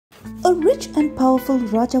A rich and powerful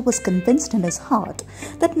Raja was convinced in his heart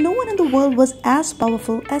that no one in the world was as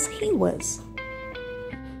powerful as he was.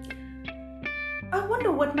 I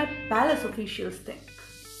wonder what my palace officials think.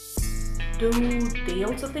 Do they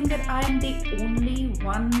also think that I am the only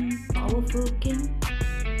one powerful king?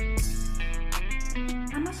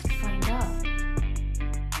 I must find out.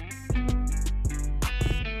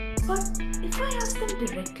 But if I ask them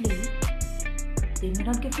directly, they may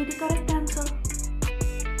not give me the correct answer.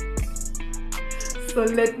 So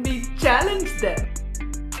let me challenge them.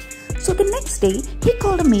 So the next day, he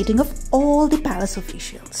called a meeting of all the palace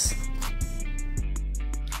officials.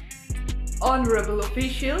 Honorable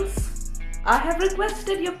officials, I have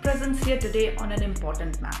requested your presence here today on an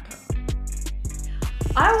important matter.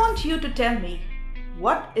 I want you to tell me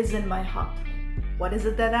what is in my heart. What is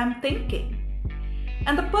it that I am thinking?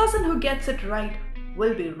 And the person who gets it right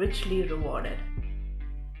will be richly rewarded.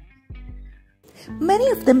 Many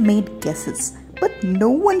of them made guesses, but no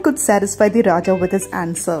one could satisfy the Raja with his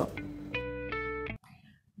answer.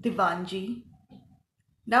 Diwanji,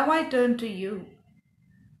 now I turn to you.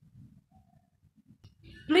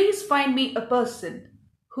 Please find me a person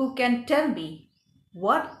who can tell me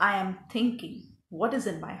what I am thinking, what is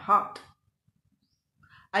in my heart.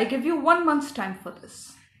 I give you 1 month's time for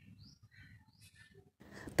this.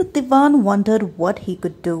 The Diwan wondered what he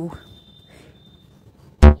could do.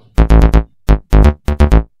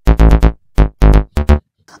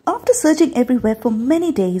 After searching everywhere for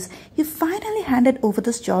many days, he finally handed over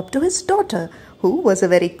this job to his daughter, who was a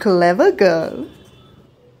very clever girl.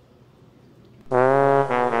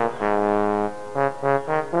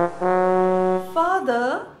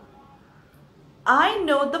 Father, I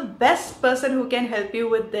know the best person who can help you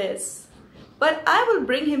with this, but I will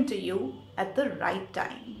bring him to you at the right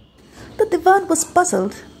time. The Diwan was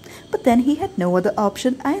puzzled, but then he had no other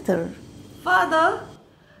option either. Father,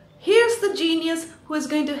 here's the genius who is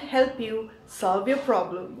going to help you solve your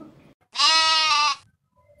problem.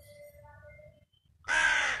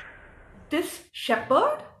 This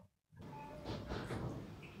shepherd?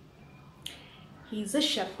 He's a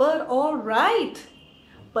shepherd, all right.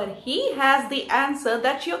 But he has the answer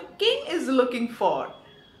that your king is looking for.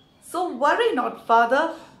 So worry not,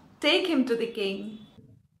 father. Take him to the king.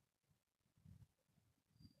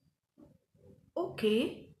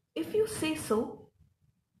 Okay, if you say so.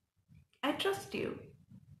 I trust you.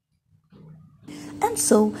 And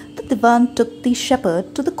so the Diwan took the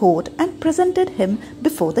shepherd to the court and presented him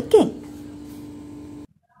before the king.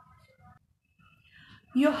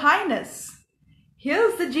 Your Highness,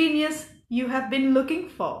 here's the genius you have been looking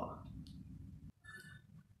for.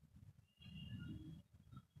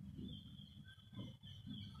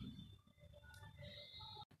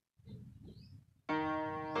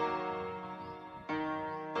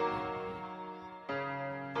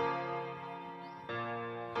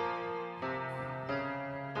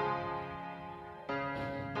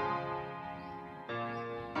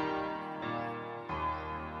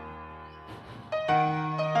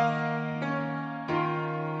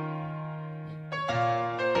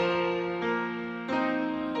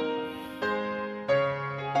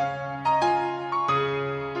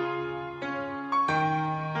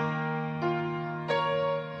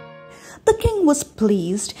 The king was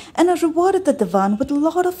pleased and rewarded the Diwan with a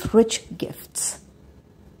lot of rich gifts.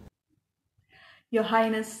 Your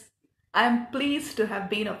Highness, I am pleased to have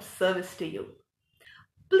been of service to you.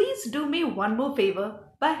 Please do me one more favor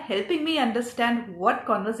by helping me understand what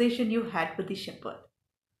conversation you had with the shepherd.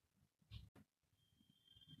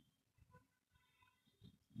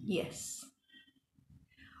 Yes.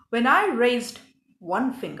 When I raised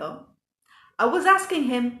one finger, I was asking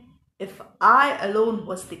him if I alone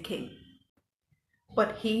was the king.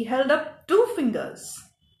 But he held up 2 fingers.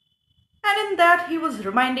 And in that he was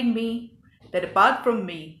reminding me that apart from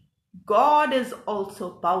me, God is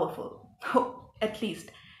also powerful. Oh, at least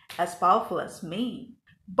as powerful as me.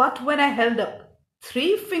 But when I held up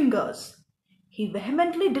 3 fingers, he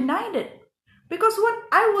vehemently denied it. Because what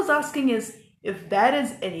I was asking is if there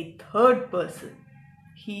is any third person.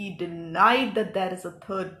 He denied that there is a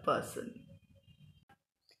third person.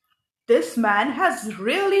 This man has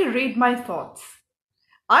really read my thoughts.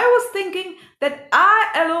 I was thinking that I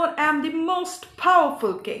alone am the most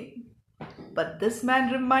powerful king. But this man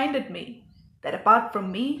reminded me that apart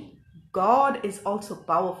from me, God is also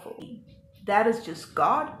powerful. That is just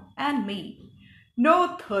God and me,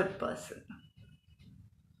 no third person.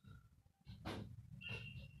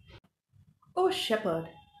 Oh shepherd,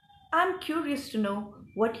 I am curious to know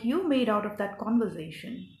what you made out of that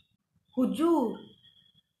conversation. Hujur,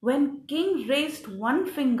 when king raised one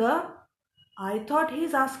finger, I thought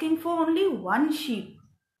he's asking for only one sheep.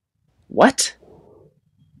 What?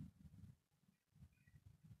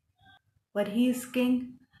 But he is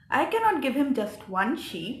king. I cannot give him just one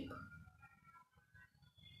sheep.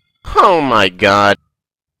 Oh my god.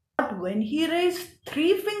 But when he raised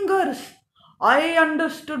 3 fingers, I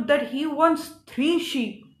understood that he wants 3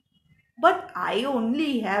 sheep. But I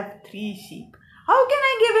only have 3 sheep. How can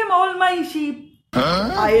I give him all my sheep?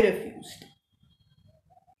 I refused.